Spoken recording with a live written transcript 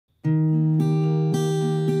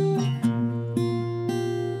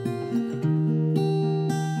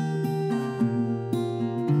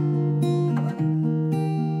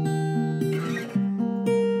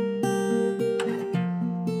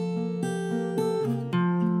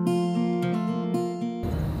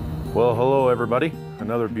Well, hello everybody.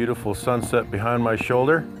 Another beautiful sunset behind my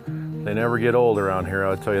shoulder. They never get old around here,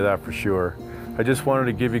 I'll tell you that for sure. I just wanted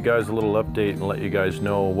to give you guys a little update and let you guys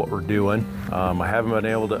know what we're doing. I haven't been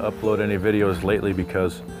able to upload any videos lately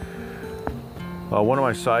because one of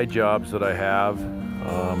my side jobs that I have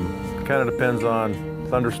kind of depends on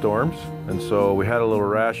thunderstorms, and so we had a little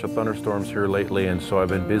rash of thunderstorms here lately, and so I've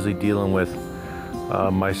been busy dealing with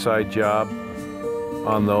my side job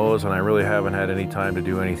on those, and I really haven't had any time to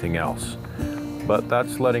do anything else. But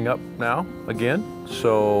that's letting up now again,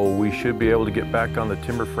 so we should be able to get back on the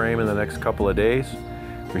timber frame in the next couple of days.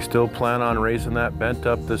 We still plan on raising that bent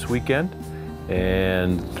up this weekend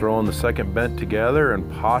and throwing the second bent together,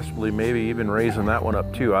 and possibly maybe even raising that one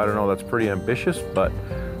up too. I don't know, that's pretty ambitious, but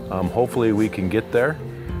hopefully we can get there.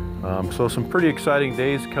 So some pretty exciting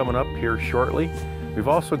days coming up here shortly. We've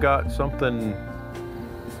also got something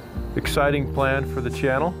exciting planned for the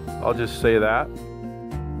channel, I'll just say that.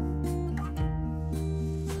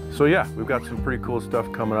 So yeah, we've got some pretty cool stuff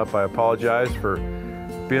coming up. I apologize for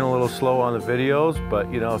being a little slow on the videos, but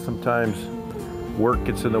you know, sometimes work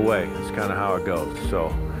gets in the way. It's kind of how it goes. So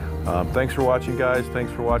thanks for watching, guys.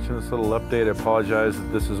 Thanks for watching this little update. I apologize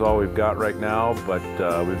that this is all we've got right now, but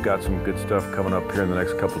we've got some good stuff coming up here in the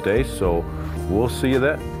next couple days, so we'll see you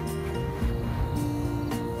then.